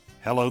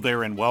Hello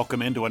there and welcome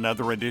into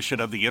another edition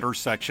of The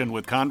Intersection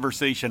with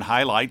conversation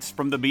highlights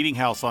from the Meeting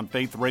House on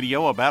Faith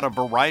Radio about a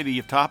variety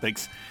of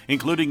topics,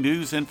 including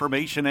news,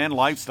 information, and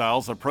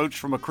lifestyles approached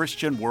from a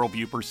Christian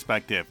worldview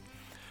perspective.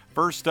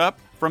 First up,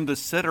 from the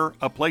Sitter,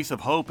 a place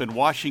of hope in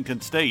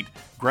Washington State,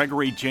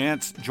 Gregory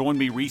Jantz joined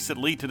me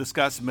recently to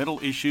discuss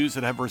mental issues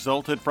that have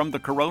resulted from the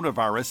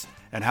coronavirus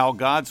and how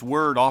God's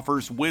Word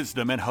offers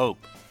wisdom and hope.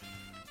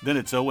 Then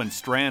it's Owen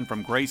Strand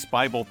from Grace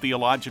Bible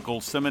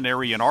Theological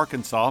Seminary in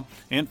Arkansas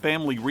and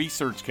Family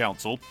Research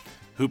Council,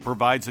 who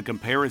provides a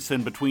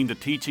comparison between the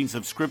teachings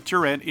of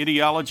Scripture and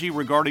ideology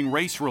regarding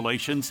race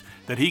relations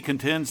that he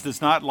contends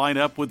does not line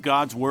up with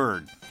God's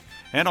Word.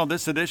 And on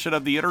this edition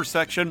of The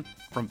Intersection,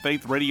 from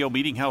Faith Radio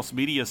Meeting House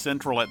Media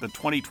Central at the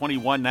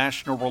 2021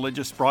 National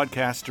Religious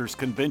Broadcasters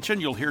Convention,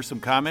 you'll hear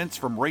some comments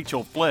from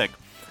Rachel Flick,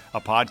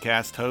 a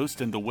podcast host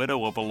and the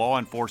widow of a law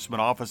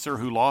enforcement officer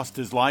who lost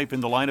his life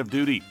in the line of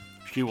duty.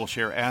 She will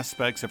share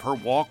aspects of her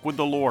walk with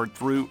the Lord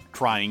through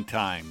trying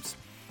times.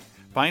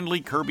 Finally,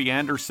 Kirby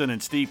Anderson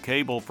and Steve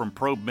Cable from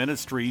Probe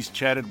Ministries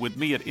chatted with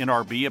me at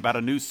NRB about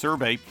a new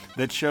survey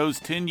that shows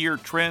 10-year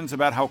trends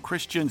about how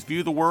Christians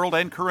view the world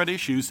and current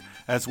issues,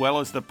 as well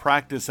as the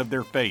practice of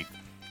their faith.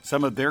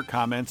 Some of their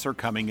comments are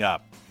coming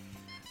up.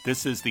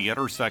 This is The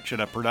Intersection,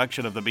 a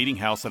production of the Meeting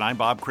House, and I'm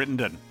Bob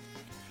Crittenden.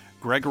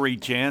 Gregory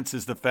Jantz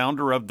is the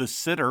founder of The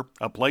Sitter,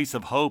 a place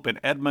of hope in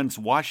Edmonds,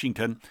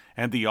 Washington,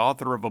 and the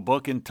author of a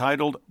book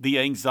entitled The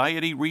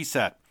Anxiety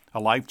Reset, a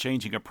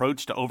life-changing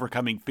approach to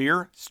overcoming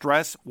fear,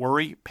 stress,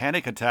 worry,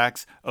 panic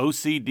attacks,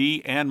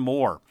 OCD, and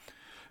more.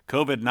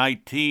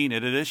 COVID-19,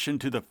 in addition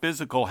to the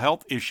physical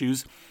health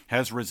issues,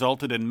 has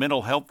resulted in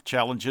mental health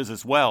challenges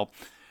as well.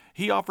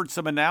 He offered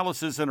some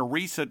analysis in a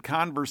recent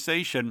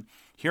conversation.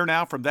 Here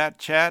now from that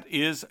chat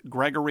is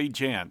Gregory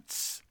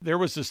Jantz. There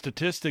was a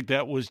statistic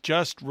that was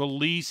just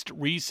released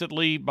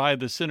recently by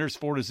the Centers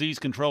for Disease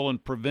Control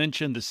and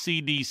Prevention, the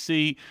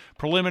CDC,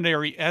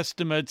 preliminary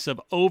estimates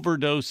of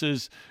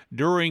overdoses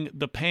during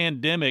the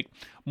pandemic.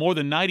 More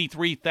than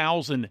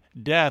 93,000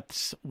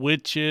 deaths,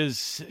 which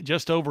is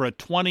just over a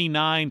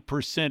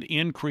 29%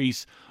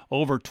 increase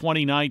over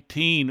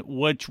 2019,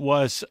 which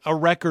was a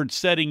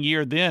record-setting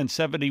year then,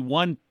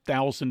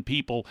 71,000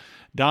 people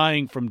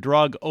dying from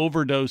drug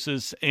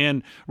overdoses.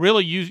 And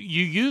really, you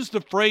use the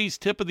phrase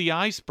tip of the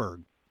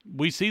iceberg.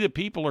 We see that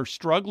people are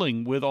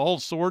struggling with all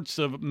sorts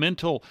of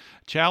mental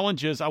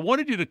challenges. I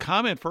wanted you to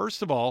comment,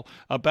 first of all,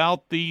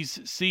 about these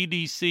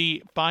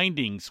CDC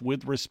findings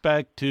with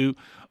respect to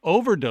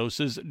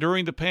overdoses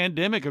during the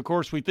pandemic. Of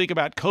course, we think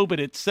about COVID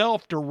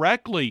itself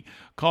directly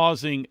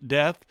causing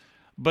death.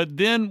 But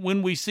then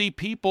when we see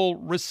people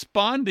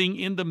responding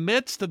in the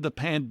midst of the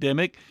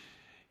pandemic,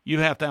 you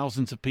have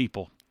thousands of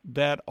people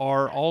that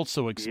are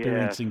also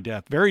experiencing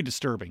death. Very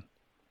disturbing.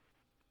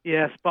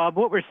 Yes, Bob,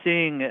 what we're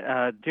seeing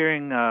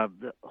during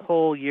the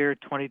whole year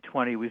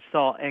 2020, we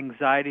saw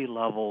anxiety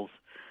levels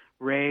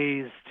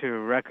raise to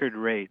record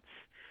rates.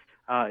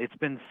 It's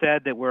been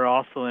said that we're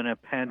also in a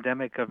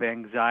pandemic of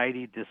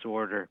anxiety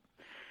disorder.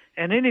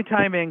 And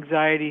anytime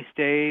anxiety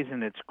stays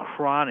and it's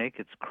chronic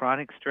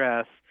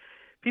stress,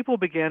 people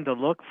began to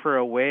look for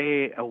a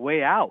way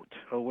out,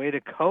 a way to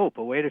cope,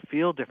 a way to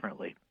feel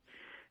differently.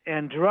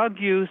 And drug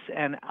use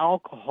and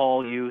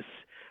alcohol use,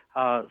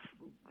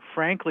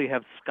 frankly,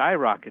 have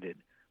skyrocketed.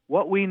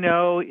 What we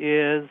know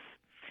is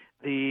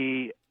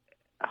the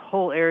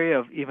whole area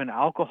of even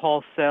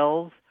alcohol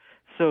sales.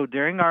 So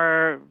during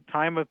our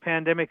time of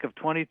pandemic of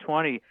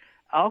 2020,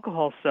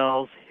 alcohol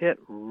sales hit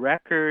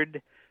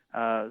record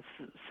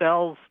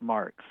sales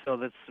marks. So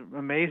that's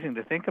amazing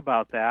to think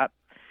about that.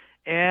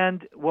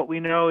 And what we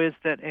know is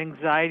that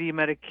anxiety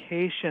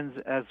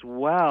medications as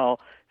well,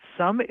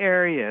 some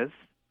areas,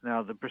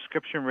 now the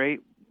prescription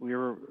rate,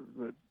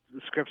 the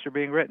scripts are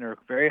being written are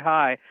very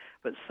high,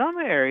 but some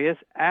areas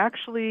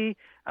actually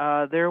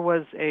there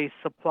was a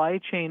supply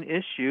chain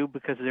issue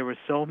because there were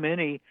so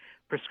many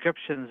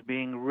prescriptions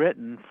being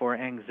written for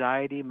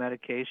anxiety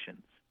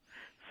medications.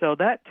 So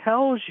that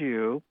tells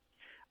you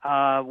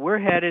we're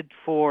headed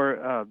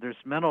for, there's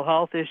mental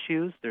health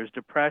issues, there's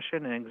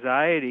depression and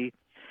anxiety,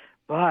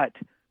 but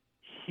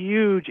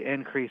huge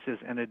increases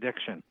in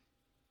addiction.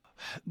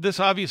 This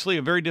obviously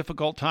a very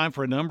difficult time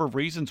for a number of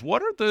reasons.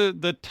 What are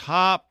the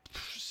top,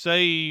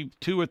 say,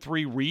 2 or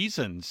 3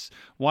 reasons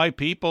why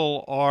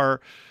people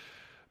are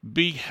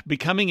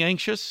becoming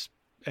anxious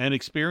and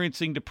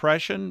experiencing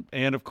depression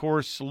and, of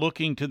course,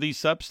 looking to these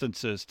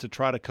substances to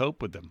try to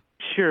cope with them?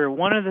 Sure.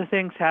 One of the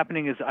things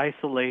happening is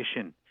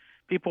isolation.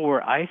 People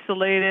were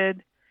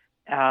isolated,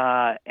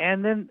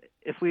 and then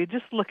if we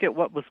just look at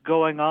what was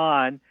going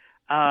on,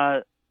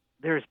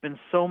 there's been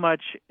so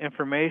much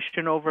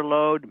information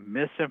overload,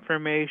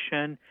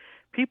 misinformation.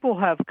 People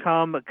have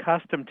come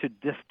accustomed to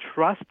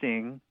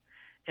distrusting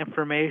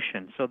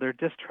information. So they're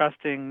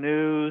distrusting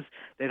news.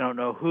 They don't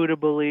know who to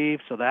believe.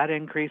 So that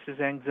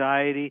increases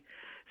anxiety.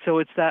 So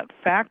it's that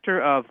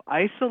factor of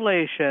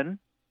isolation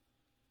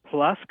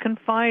plus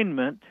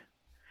confinement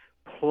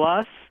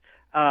plus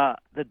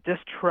the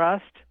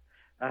distrust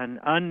and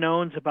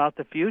unknowns about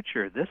the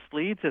future. This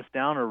leads us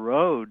down a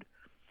road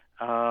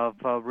of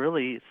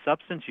really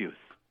substance use.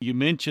 You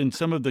mentioned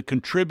some of the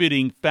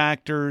contributing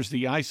factors,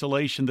 the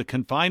isolation, the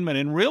confinement,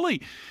 and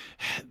really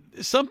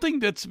something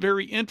that's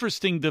very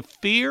interesting, the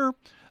fear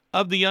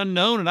of the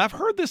unknown. And I've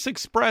heard this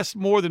expressed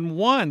more than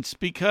once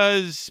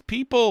because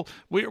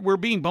we're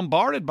being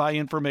bombarded by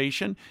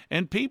information,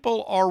 and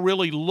people are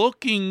really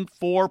looking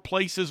for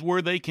places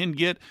where they can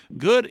get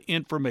good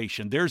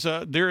information. There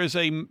is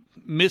a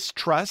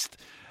mistrust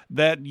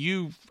that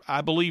you've,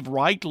 I believe,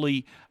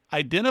 rightly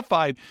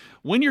identified.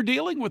 When you're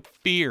dealing with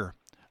fear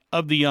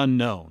of the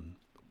unknown,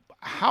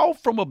 how,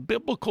 from a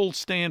biblical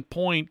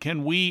standpoint,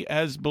 can we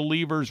as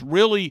believers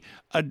really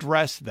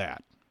address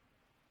that?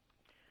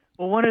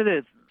 Well, one of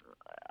the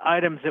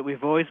items that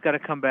we've always got to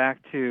come back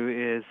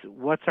to is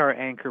what's our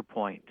anchor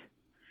point?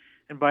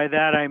 And by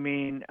that I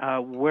mean,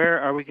 where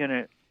are we going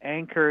to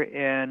anchor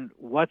in?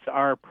 What's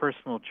our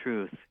personal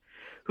truth?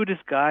 Who does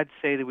God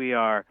say that we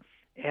are?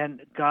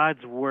 And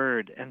God's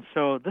Word. And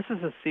so this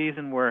is a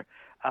season where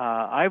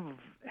I've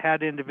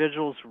had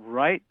individuals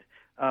write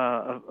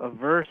a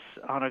verse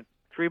on a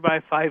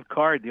 3x5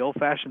 card, the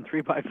old-fashioned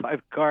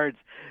 3x5 cards,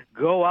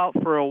 go out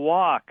for a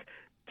walk,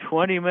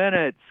 20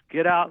 minutes,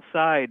 get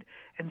outside,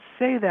 and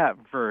say that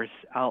verse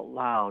out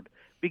loud.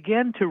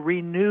 Begin to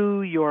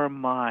renew your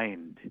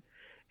mind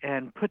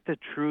and put the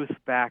truth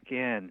back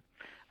in.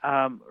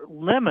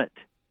 Limit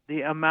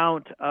the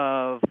amount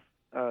of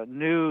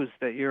news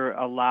that you're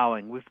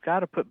allowing. We've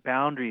got to put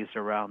boundaries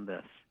around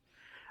this.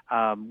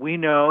 We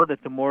know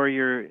that the more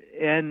you're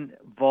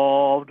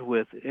involved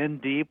in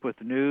deep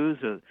with news,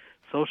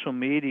 social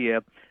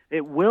media,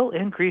 it will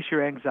increase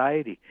your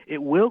anxiety.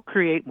 It will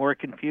create more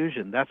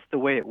confusion. That's the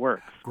way it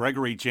works.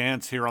 Gregory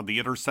Jantz here on The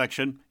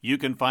Intersection. You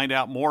can find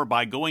out more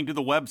by going to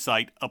the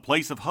website,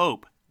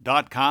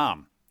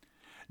 aplaceofhope.com.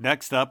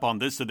 Next up on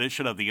this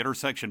edition of The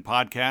Intersection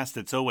podcast,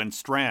 it's Owen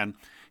Strachan.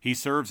 He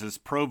serves as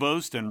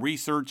provost and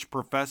research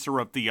professor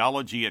of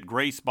theology at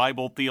Grace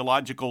Bible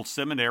Theological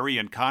Seminary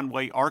in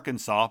Conway,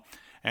 Arkansas,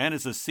 and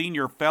is a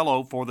senior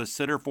fellow for the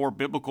Center for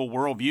Biblical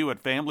Worldview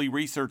at Family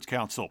Research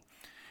Council.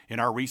 In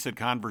our recent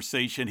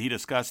conversation, he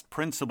discussed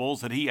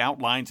principles that he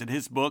outlines in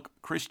his book,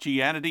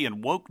 Christianity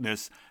and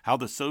Wokeness, How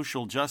the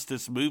Social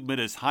Justice Movement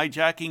is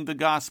Hijacking the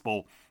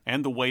Gospel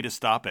and the Way to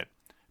Stop It.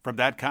 From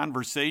that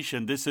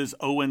conversation, this is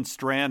Owen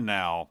Strachan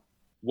now.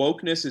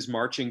 Wokeness is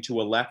marching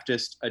to a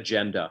leftist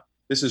agenda.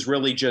 This is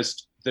really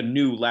just the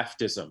new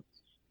leftism.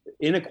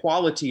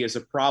 Inequality is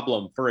a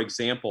problem, for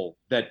example,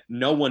 that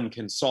no one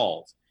can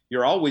solve.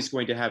 You're always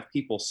going to have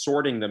people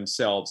sorting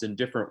themselves in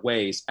different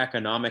ways,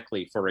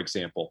 economically, for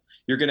example.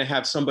 You're going to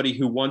have somebody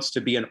who wants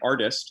to be an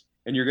artist,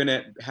 and you're going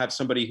to have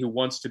somebody who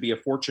wants to be a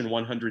Fortune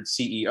 100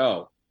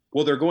 CEO.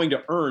 Well, they're going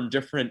to earn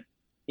different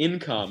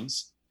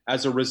incomes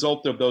as a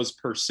result of those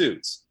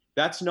pursuits.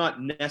 That's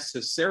not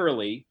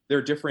necessarily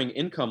their differing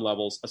income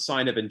levels a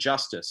sign of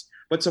injustice.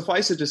 But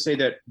suffice it to say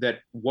that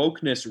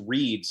wokeness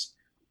reads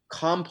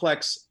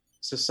complex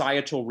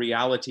societal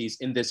realities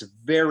in this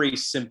very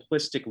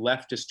simplistic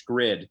leftist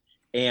grid.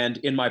 And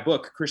in my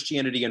book,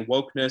 Christianity and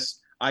Wokeness,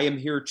 I am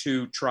here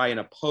to try and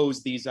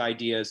oppose these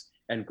ideas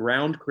and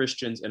ground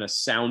Christians in a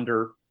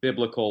sounder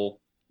biblical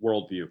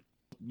worldview.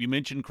 You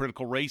mentioned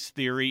critical race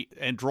theory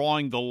and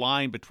drawing the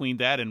line between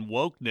that and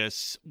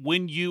wokeness.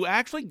 When you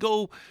actually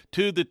go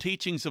to the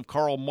teachings of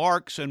Karl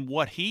Marx and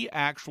what he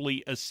actually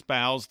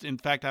espoused, in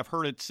fact, I've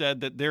heard it said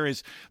that there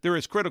is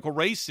critical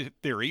race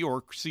theory,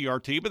 or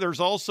CRT, but there's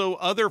also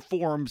other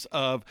forms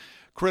of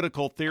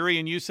critical theory,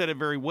 and you said it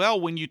very well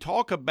when you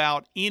talk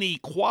about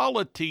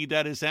inequality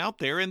that is out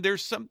there, and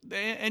there's some,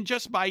 and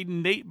just by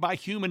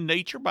human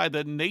nature, by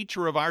the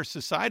nature of our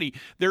society,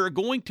 there are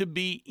going to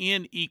be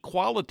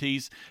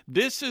inequalities.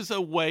 This is a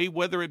way,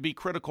 whether it be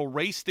critical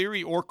race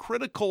theory or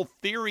critical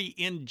theory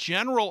in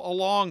general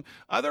along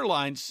other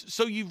lines.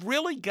 So you've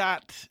really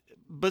got,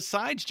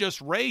 besides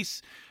just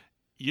race,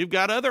 you've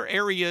got other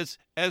areas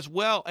as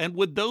well, and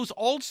would those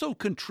also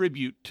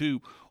contribute to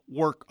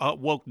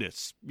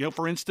wokeness?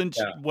 For instance,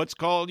 what's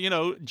called,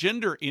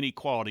 gender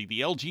inequality,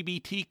 the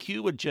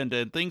LGBTQ agenda,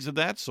 and things of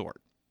that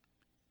sort.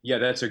 Yeah,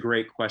 that's a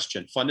great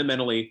question.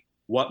 Fundamentally,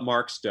 what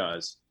Marx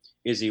does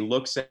is he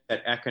looks at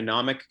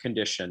economic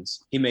conditions.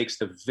 He makes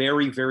the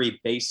very,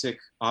 very basic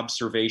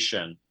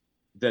observation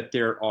that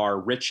there are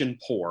rich and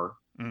poor.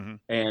 Mm-hmm.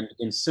 And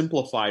in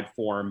simplified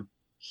form,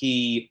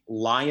 he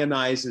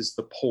lionizes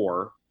the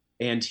poor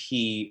and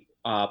he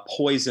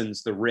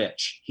poisons the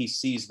rich. He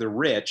sees the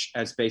rich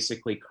as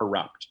basically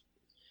corrupt.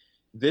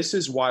 This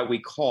is why we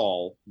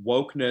call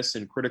wokeness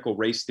and critical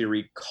race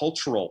theory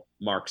cultural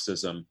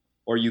Marxism,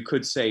 or you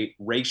could say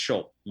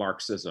racial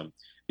Marxism,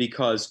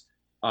 because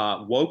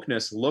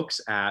wokeness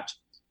looks at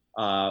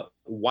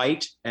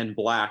white and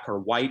black, or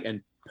white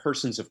and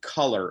persons of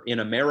color in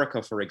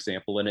America, for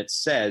example, and it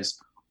says,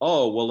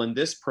 oh, well, in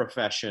this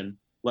profession,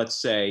 let's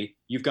say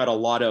you've got a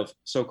lot of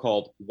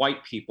so-called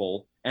white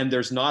people, and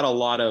there's not a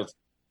lot of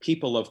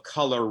people of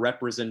color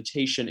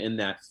representation in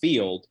that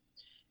field.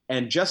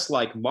 And just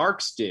like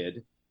Marx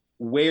did,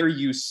 where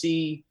you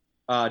see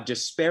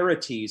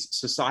disparities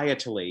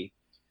societally,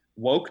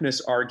 wokeness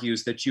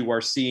argues that you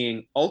are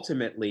seeing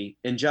ultimately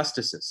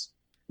injustices.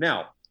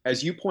 Now,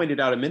 as you pointed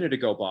out a minute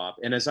ago, Bob,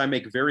 and as I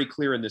make very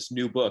clear in this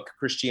new book,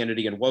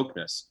 Christianity and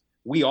Wokeness,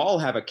 we all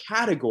have a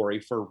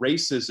category for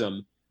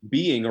racism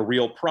being a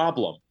real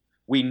problem.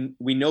 We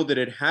know that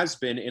it has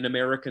been in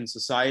American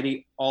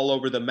society all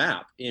over the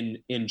map in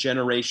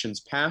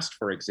generations past,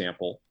 for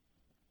example.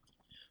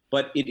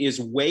 But it is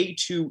way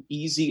too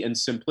easy and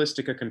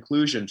simplistic a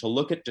conclusion to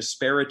look at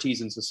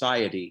disparities in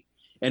society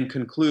and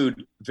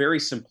conclude very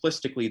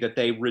simplistically that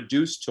they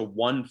reduce to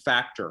one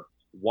factor,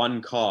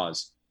 one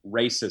cause,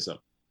 racism.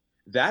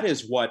 That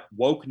is what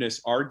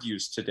wokeness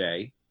argues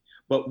today.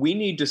 But we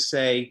need to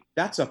say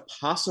that's a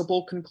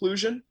possible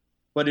conclusion,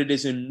 but it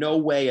is in no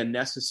way a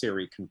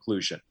necessary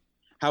conclusion.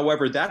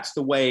 However, that's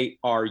the way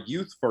our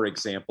youth, for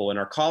example, and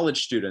our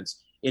college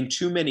students in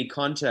too many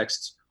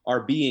contexts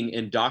are being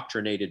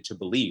indoctrinated to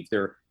believe.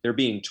 They're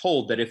being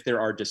told that if there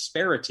are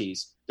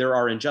disparities, there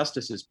are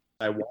injustices.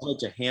 I wanted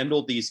to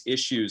handle these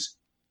issues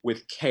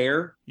with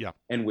care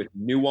and with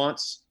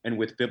nuance and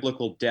with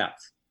biblical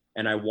depth.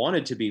 And I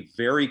wanted to be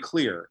very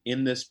clear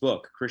in this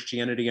book,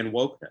 Christianity and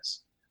Wokeness,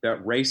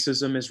 that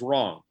racism is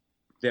wrong,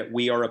 that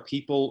we are a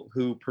people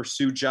who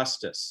pursue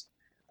justice,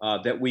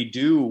 that we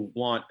do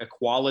want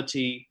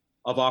equality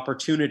of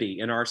opportunity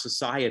in our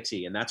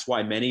society. And that's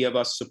why many of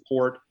us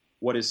support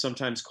what is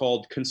sometimes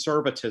called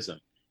conservatism,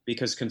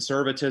 because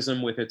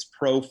conservatism with its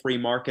pro-free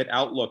market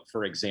outlook,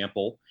 for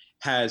example,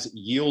 has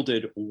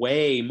yielded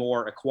way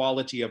more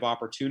equality of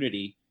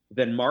opportunity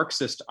than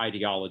Marxist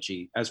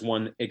ideology, as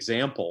one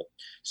example.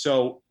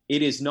 So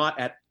it is not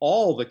at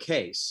all the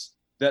case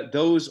that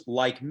those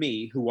like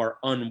me who are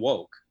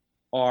unwoke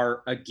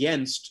are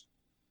against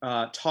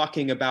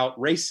talking about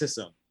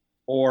racism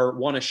or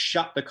want to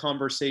shut the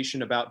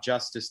conversation about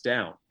justice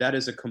down. That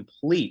is a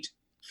complete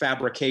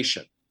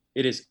fabrication.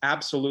 It is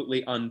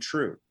absolutely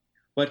untrue.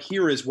 But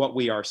here is what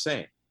we are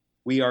saying.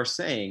 We are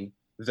saying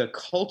the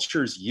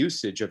culture's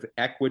usage of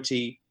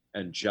equity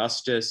and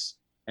justice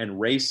and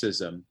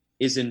racism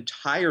is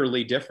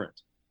entirely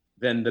different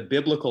than the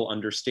biblical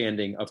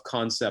understanding of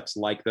concepts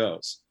like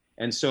those.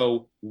 And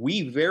so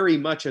we very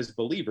much as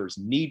believers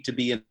need to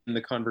be in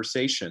the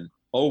conversation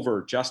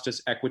over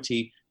justice,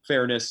 equity,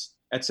 fairness,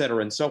 et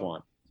cetera, and so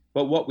on.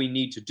 But what we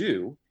need to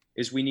do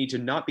is we need to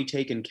not be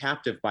taken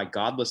captive by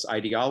godless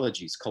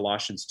ideologies,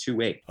 Colossians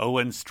 2:8.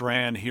 Owen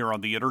Strachan here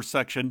on The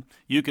Intersection.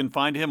 You can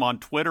find him on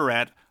Twitter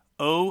at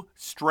O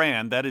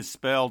Strachan, that is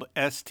spelled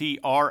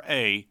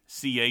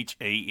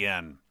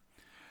Strachan.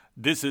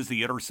 This is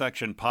The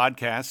Intersection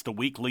Podcast, a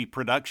weekly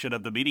production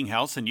of the Meeting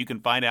House, and you can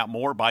find out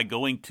more by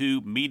going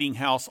to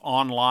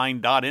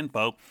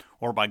meetinghouseonline.info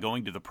or by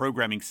going to the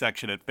programming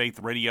section at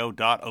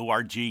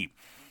faithradio.org.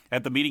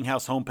 At the Meeting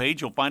House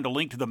homepage, you'll find a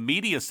link to the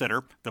Media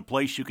Center, the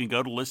place you can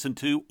go to listen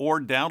to or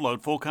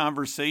download full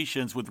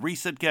conversations with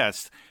recent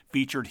guests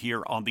featured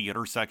here on the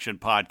Intersection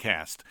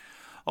Podcast.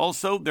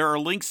 Also, there are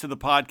links to the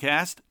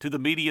podcast, to the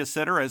Media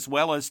Center, as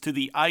well as to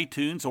the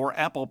iTunes or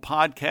Apple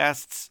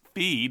Podcasts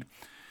feed.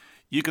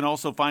 You can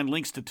also find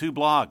links to two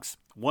blogs.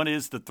 One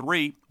is The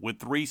Three, with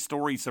 3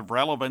 stories of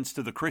relevance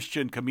to the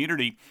Christian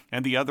community,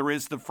 and the other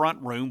is The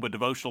Front Room, with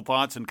devotional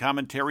thoughts and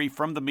commentary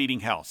from the Meeting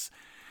House.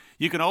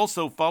 You can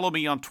also follow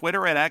me on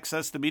Twitter and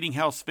access the Meeting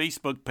House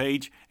Facebook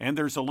page, and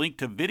there's a link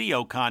to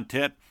video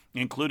content,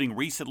 including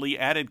recently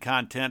added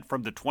content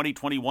from the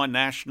 2021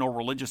 National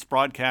Religious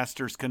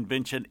Broadcasters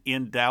Convention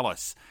in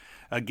Dallas.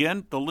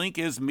 Again, the link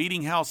is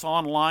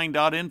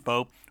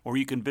meetinghouseonline.info, or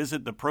you can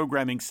visit the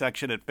programming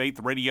section at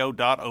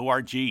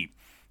faithradio.org.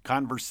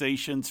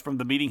 Conversations from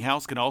the Meeting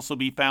House can also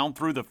be found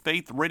through the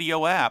Faith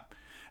Radio app,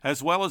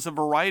 as well as a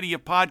variety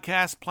of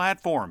podcast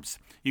platforms.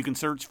 You can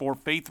search for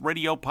Faith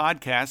Radio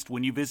Podcast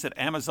when you visit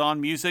Amazon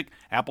Music,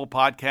 Apple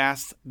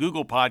Podcasts,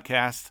 Google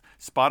Podcasts,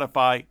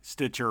 Spotify,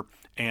 Stitcher,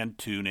 and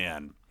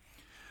TuneIn.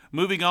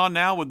 Moving on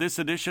now with this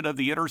edition of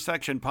the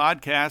Intersection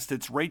Podcast,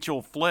 it's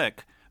Rachel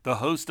Flick, the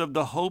host of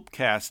the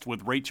Hopecast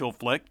with Rachel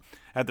Flick.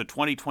 At the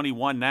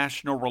 2021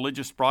 National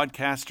Religious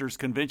Broadcasters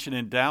Convention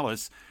in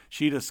Dallas,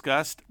 she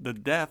discussed the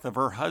death of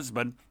her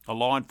husband, a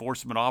law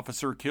enforcement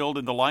officer killed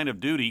in the line of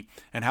duty,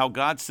 and how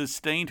God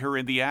sustained her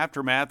in the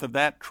aftermath of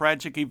that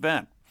tragic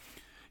event.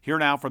 Here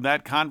now from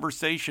that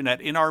conversation at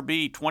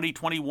NRB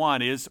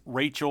 2021 is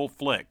Rachel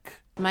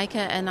Flick. Micah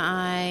and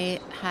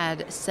I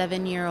had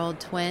 7-year-old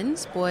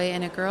twins, boy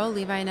and a girl,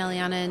 Levi and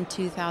Eliana, in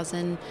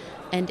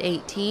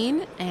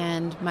 2018,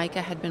 and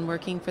Micah had been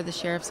working for the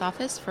sheriff's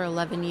office for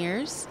 11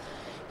 years.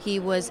 He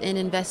was in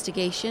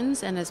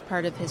investigations, and as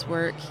part of his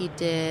work, he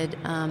did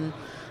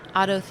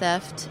auto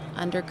theft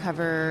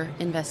undercover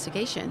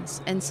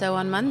investigations. And so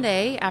on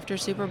Monday, after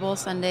Super Bowl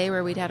Sunday,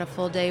 where we'd had a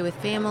full day with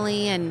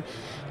family and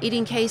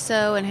eating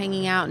queso and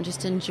hanging out and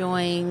just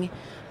enjoying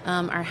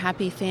our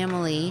happy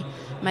family,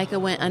 Micah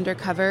went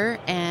undercover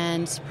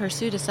and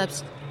pursued a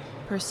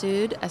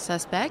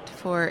suspect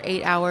for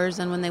 8 hours.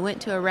 And when they went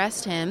to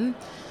arrest him,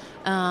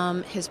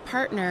 his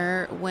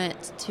partner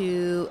went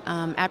to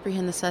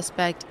apprehend the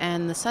suspect,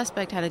 and the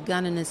suspect had a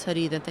gun in his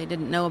hoodie that they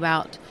didn't know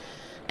about.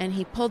 And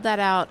he pulled that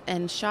out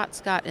and shot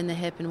Scott in the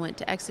hip and went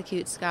to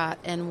execute Scott.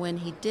 And when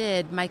he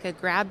did, Micah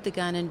grabbed the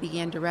gun and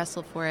began to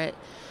wrestle for it.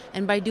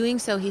 And by doing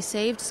so, he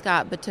saved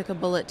Scott but took a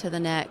bullet to the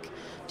neck.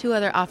 2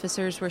 other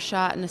officers were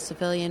shot and a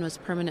civilian was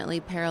permanently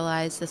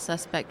paralyzed. The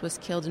suspect was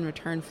killed and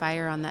returned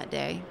fire on that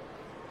day.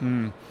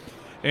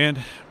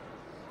 And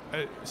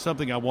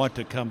something I want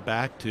to come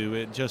back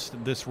to,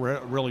 this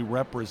really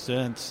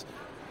represents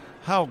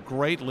how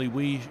greatly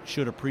we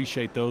should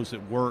appreciate those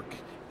that work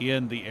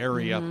in the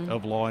area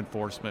of law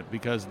enforcement,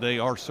 because they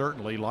are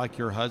certainly, like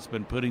your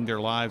husband, putting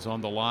their lives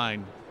on the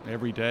line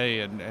every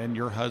day, and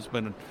your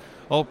husband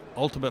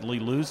ultimately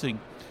losing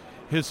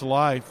his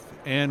life.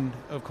 And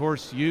of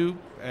course, you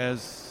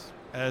as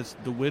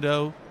the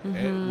widow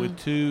with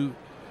 2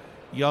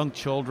 young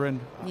children,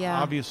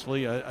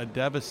 obviously a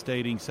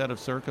devastating set of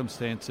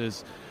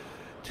circumstances.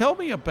 Tell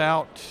me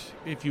about,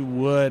 if you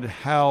would,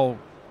 how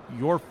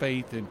your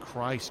faith in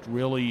Christ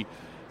really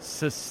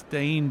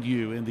sustained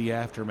you in the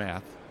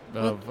aftermath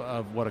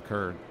of what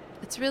occurred.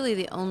 It's really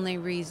the only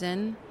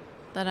reason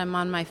that I'm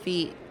on my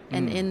feet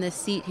and in this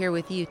seat here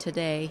with you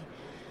today,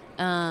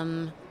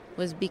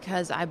 was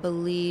because I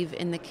believe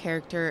in the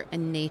character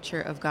and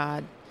nature of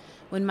God.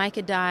 When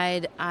Micah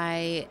died,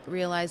 I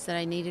realized that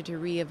I needed to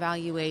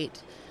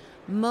reevaluate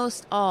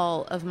most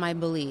all of my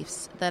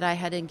beliefs, that I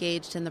had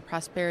engaged in the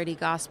prosperity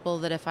gospel,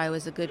 that if I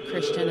was a good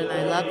Christian and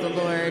I loved the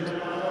Lord,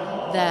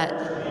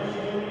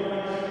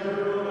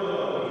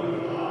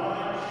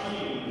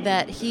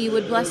 that he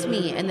would bless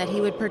me and that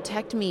he would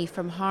protect me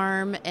from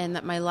harm and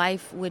that my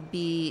life would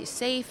be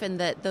safe, and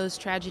that those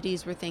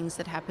tragedies were things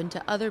that happened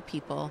to other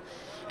people.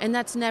 And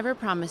that's never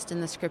promised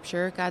in the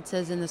scripture. God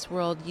says, in this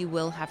world you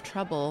will have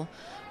trouble,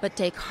 but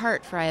take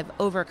heart, for I have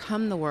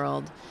overcome the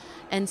world.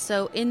 And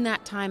so in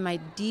that time, I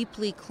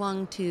deeply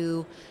clung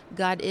to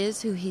God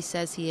is who he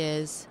says he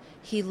is.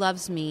 He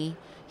loves me.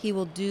 He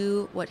will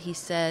do what he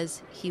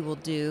says he will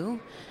do.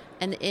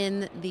 And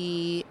in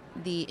the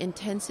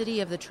intensity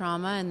of the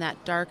trauma and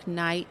that dark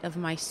night of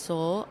my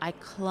soul, I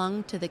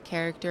clung to the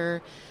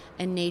character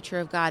and nature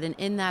of God. And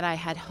in that I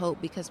had hope,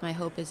 because my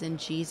hope is in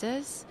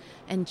Jesus,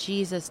 and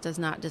Jesus does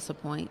not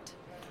disappoint.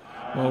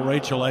 Well,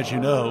 Rachel, as you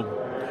know,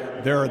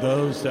 there are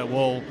those that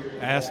will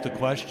ask the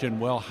question,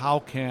 well, how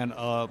can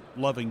a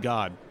loving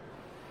God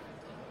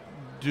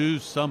do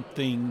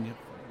something,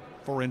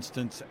 for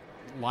instance,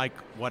 like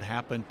what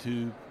happened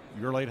to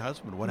your late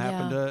husband? What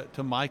happened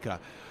to Micah?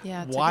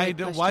 Yeah, why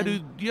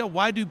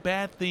do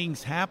bad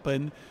things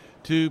happen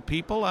to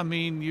people? I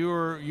mean, you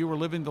were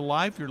living the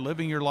life. You're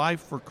living your life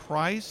for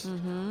Christ.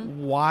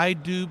 Why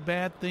do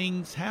bad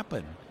things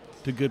happen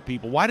to good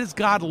people? Why does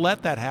God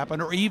let that happen,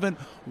 or even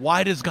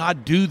why does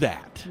God do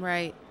that?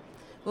 Right.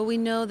 Well, we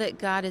know that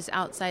God is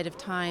outside of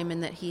time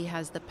and that he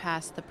has the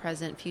past, the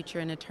present, future,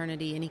 and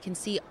eternity, and he can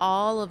see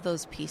all of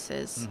those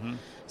pieces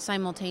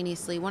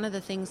simultaneously. One of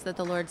the things that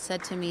the Lord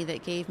said to me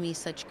that gave me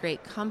such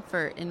great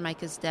comfort in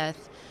Micah's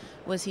death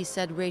was, he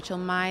said, Rachel,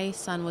 my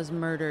son was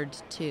murdered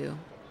too.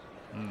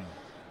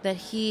 That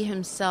he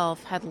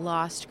himself had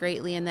lost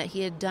greatly, and that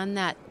he had done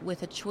that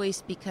with a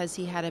choice because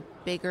he had a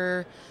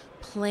bigger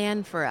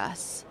plan for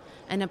us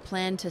and a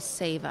plan to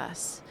save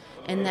us.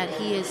 And that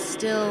he is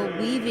still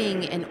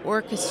weaving and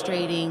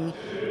orchestrating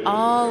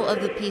all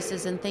of the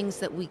pieces and things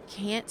that we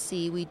can't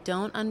see, we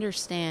don't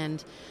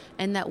understand,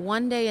 and that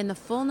one day in the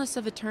fullness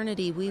of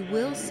eternity we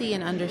will see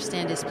and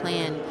understand his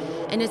plan.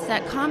 And it's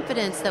that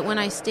confidence that when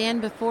I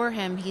stand before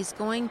him, he's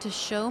going to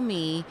show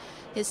me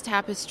his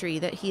tapestry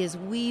that he is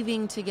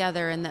weaving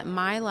together, and that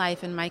my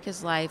life and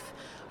Micah's life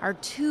are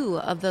 2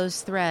 of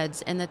those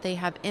threads, and that they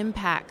have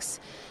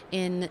impacts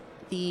in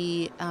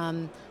the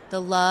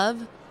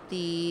love,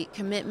 the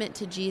commitment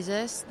to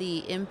Jesus,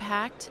 the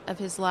impact of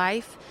his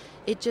life.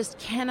 It just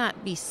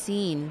cannot be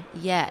seen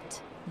yet,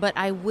 but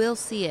I will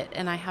see it,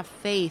 and I have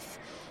faith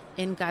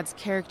in God's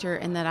character,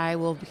 and that I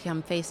will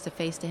become face to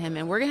face to him.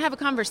 And we're going to have a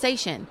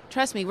conversation.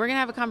 Trust me, we're going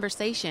to have a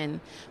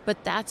conversation,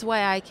 but that's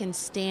why I can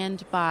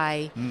stand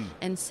by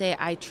and say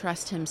I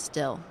trust him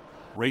still.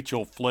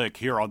 Rachel Flick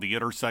here on The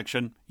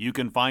Intersection. You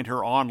can find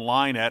her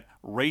online at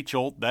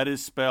Rachel, that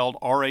is spelled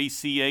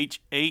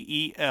RACHAEL,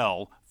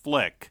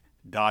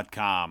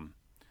 Flick.com.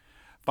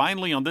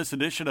 Finally, on this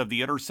edition of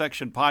the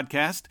Intersection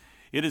podcast,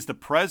 it is the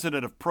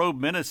president of Probe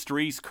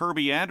Ministries,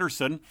 Kirby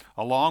Anderson,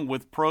 along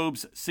with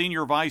Probe's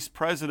senior vice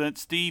president,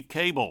 Steve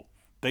Cable.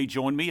 They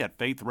joined me at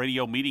Faith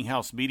Radio Meeting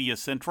House Media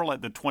Central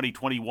at the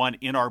 2021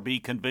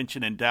 NRB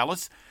Convention in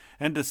Dallas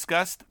and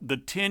discussed the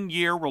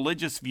 10-year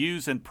Religious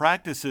Views and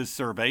Practices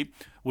survey,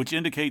 which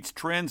indicates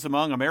trends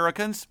among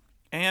Americans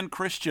and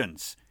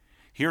Christians.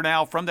 Here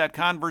now from that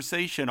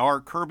conversation are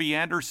Kirby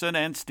Anderson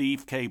and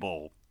Steve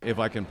Cable. If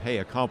I can pay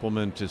a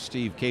compliment to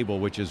Steve Cable,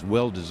 which is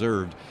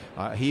well-deserved,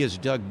 he has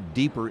dug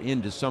deeper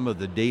into some of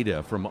the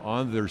data from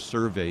other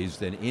surveys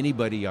than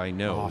anybody I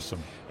know.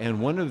 Awesome. And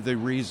one of the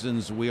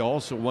reasons we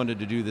also wanted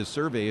to do this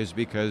survey is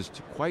because,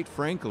 quite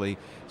frankly,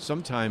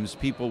 sometimes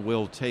people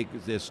will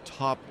take this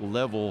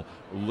top-level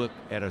look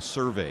at a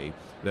survey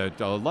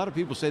that a lot of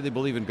people say they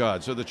believe in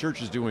God, so the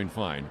church is doing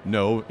fine.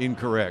 No,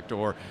 incorrect.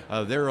 Or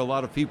there are a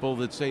lot of people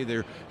that say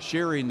they're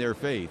sharing their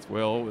faith.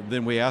 Well,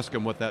 then we ask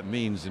them what that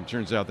means, and it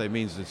turns out that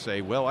means to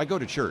say, well, I go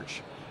to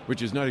church,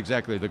 which is not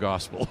exactly the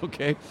gospel,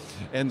 okay?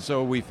 And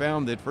so we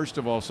found that, first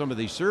of all, some of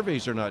these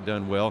surveys are not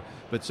done well,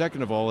 but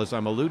second of all, as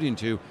I'm alluding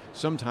to,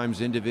 sometimes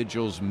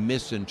individuals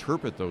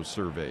misinterpret those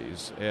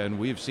surveys. And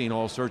we've seen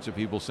all sorts of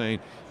people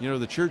saying,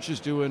 the church is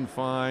doing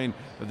fine,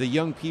 the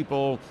young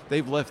people,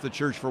 they've left the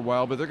church for a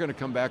while, but they're going to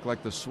come back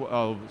like the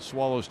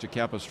swallows to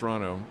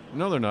Capistrano.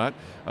 No, they're not.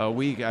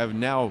 We have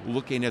now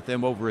looking at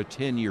them over a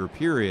 10-year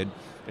period,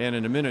 and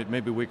in a minute,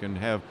 maybe we can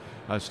have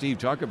Steve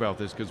talk about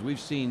this, because we've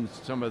seen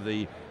some of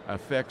the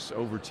effects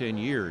over 10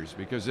 years,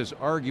 because this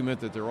argument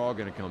that they're all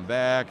going to come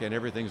back and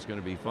everything's going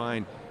to be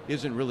fine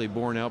isn't really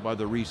borne out by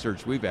the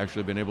research we've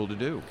actually been able to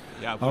do.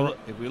 Yeah,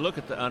 if we look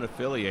at the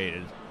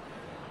unaffiliated,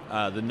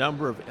 the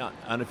number of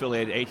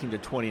unaffiliated 18 to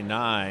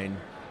 29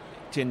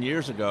 10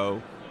 years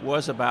ago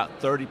was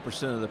about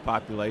 30% of the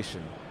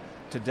population.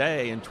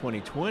 Today, in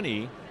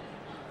 2020,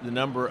 the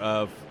number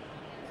of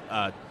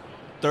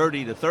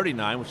 30 to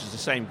 39, which is the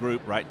same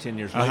group, right, 10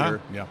 years later,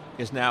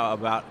 is now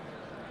about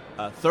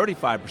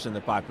 35% of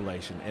the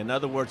population. In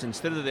other words,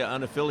 instead of the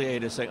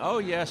unaffiliated saying, oh,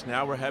 yes,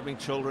 now we're having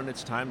children,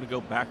 it's time to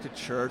go back to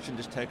church and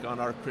just take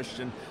on our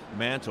Christian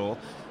mantle,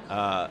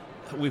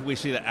 we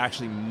see that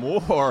actually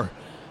more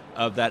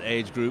of that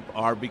age group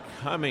are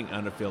becoming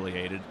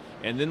unaffiliated.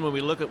 And then when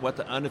we look at what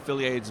the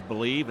unaffiliated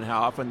believe and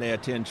how often they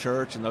attend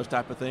church and those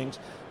type of things,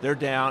 they're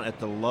down at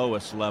the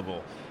lowest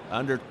level.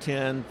 Under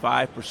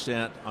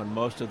 5% on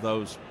most of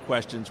those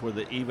questions, where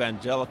the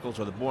evangelicals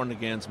or the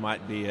born-agains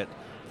might be at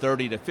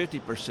 30 to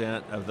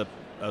 50%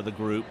 of the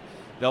group,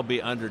 they'll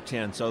be under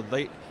 10. So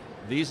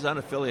these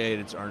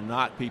unaffiliated are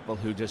not people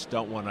who just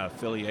don't want to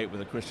affiliate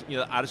with a Christian.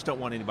 I just don't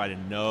want anybody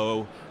to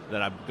know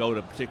that I go to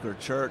a particular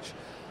church.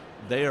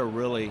 They are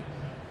really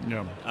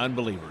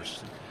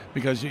unbelievers.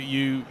 Because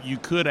you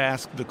could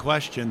ask the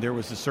question. There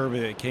was a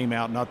survey that came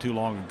out not too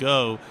long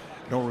ago.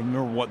 I don't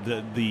remember what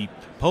the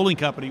polling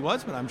company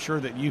was, but I'm sure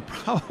that you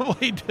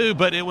probably do.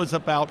 But it was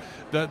about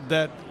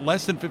that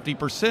less than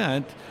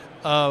 50%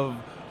 of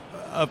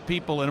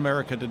people in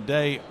America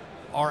today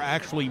are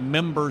actually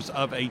members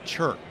of a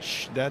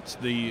church. That's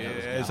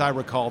as I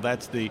recall,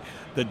 that's the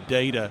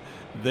data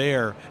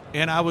there.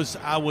 And I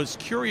was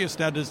curious.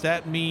 Now, does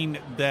that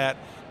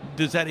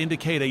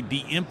indicate a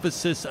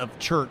de-emphasis of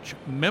church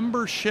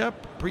membership?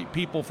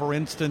 People, for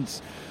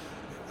instance,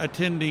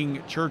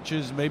 attending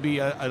churches, maybe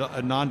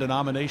a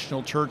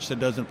non-denominational church that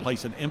doesn't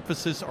place an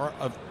emphasis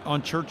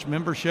on church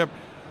membership.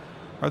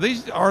 Are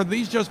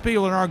these just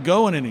people that aren't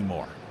going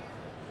anymore?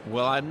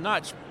 Well, I'm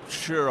not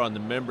sure on the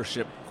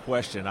membership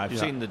question. I've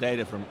seen the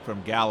data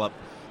from Gallup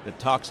that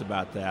talks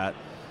about that,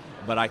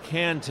 but I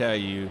can tell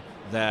you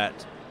that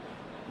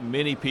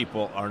many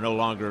people are no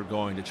longer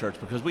going to church,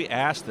 because we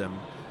ask them,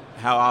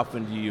 how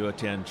often do you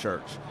attend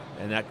church?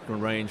 And that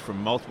can range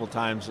from multiple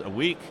times a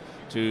week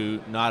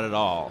to not at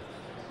all.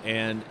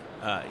 And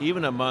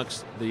even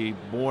amongst the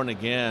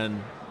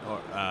born-again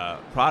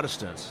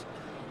Protestants,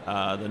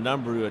 the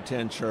number who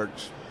attend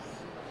church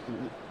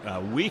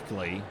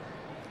weekly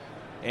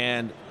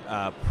and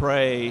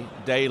pray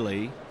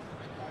daily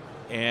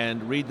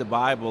and read the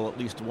Bible at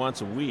least once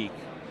a week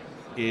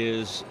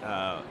is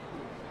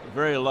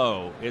very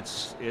low.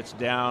 It's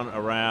down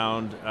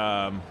around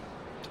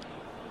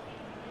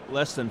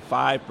less than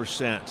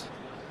 5%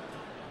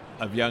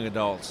 of young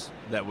adults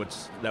that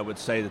would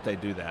say that they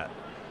do that.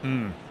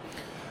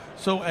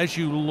 So as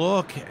you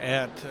look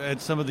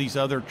at some of these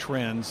other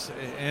trends,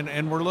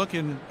 and we're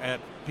looking at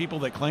people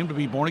that claim to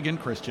be born-again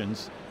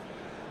Christians,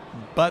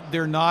 but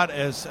they're not,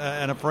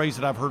 and a phrase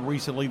that I've heard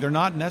recently, they're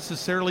not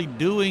necessarily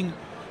doing,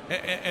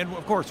 and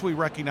of course we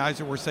recognize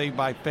that we're saved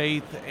by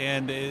faith,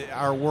 and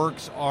our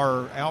works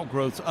are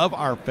outgrowths of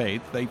our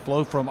faith. They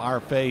flow from our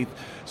faith.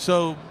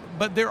 So,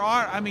 but there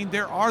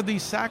are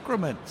these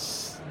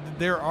sacraments.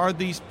 There are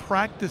these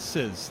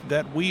practices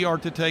that we are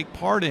to take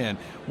part in.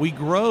 We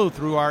grow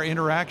through our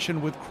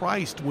interaction with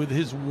Christ, with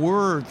His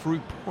Word,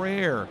 through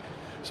prayer.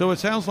 So it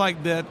sounds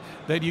like that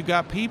you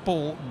got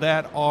people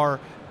that are,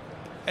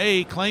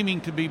 A,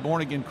 claiming to be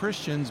born-again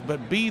Christians,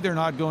 but B, they're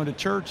not going to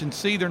church, and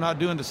C, they're not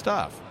doing the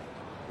stuff.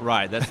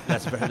 Right,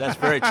 that's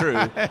very true.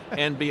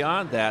 And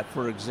beyond that,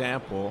 for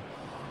example,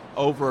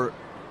 over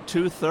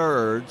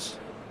 2/3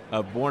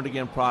 of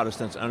born-again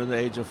Protestants under the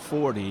age of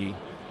 40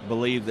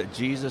 believe that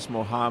Jesus,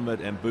 Muhammad,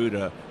 and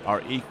Buddha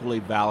are equally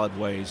valid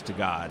ways to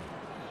God.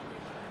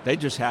 They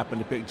just happen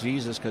to pick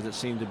Jesus because it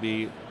seemed to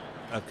be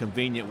a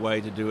convenient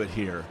way to do it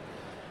here.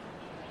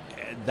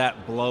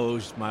 That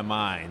blows my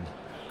mind.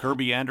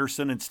 Kirby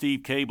Anderson and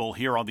Steve Cable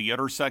here on The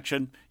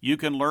Intersection. You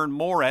can learn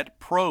more at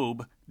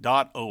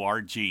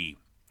probe.org.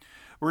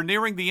 We're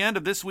nearing the end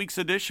of this week's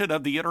edition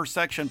of the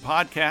Intersection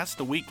Podcast,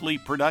 a weekly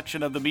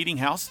production of the Meeting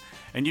House,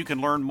 and you can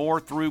learn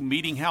more through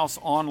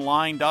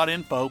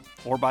meetinghouseonline.info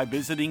or by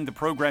visiting the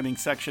programming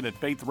section at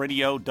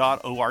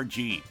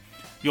faithradio.org.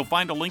 You'll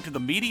find a link to the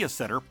Media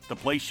Center, the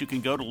place you can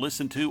go to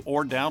listen to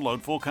or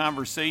download full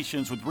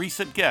conversations with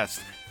recent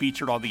guests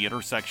featured on the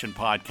Intersection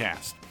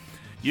Podcast.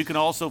 You can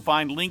also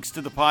find links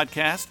to the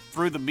podcast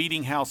through the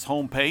Meeting House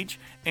homepage,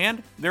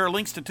 and there are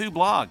links to 2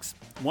 blogs.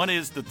 One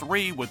is The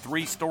Three with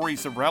 3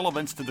 stories of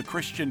relevance to the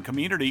Christian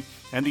community,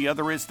 and the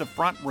other is The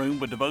Front Room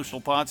with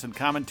devotional thoughts and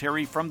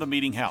commentary from the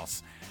Meeting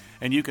House.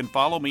 And you can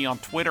follow me on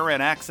Twitter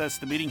and access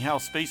the Meeting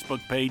House Facebook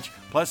page.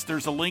 Plus,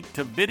 there's a link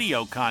to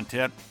video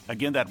content.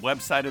 Again, that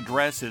website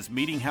address is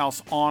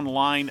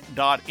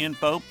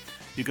meetinghouseonline.info.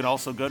 You can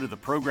also go to the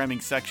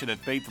programming section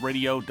at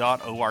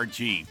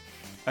faithradio.org.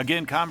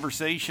 Again,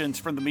 conversations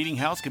from the Meeting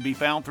House can be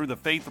found through the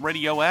Faith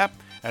Radio app,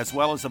 as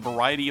well as a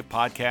variety of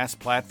podcast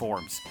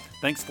platforms.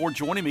 Thanks for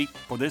joining me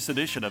for this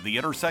edition of the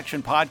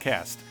Intersection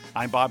Podcast.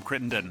 I'm Bob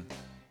Crittenden.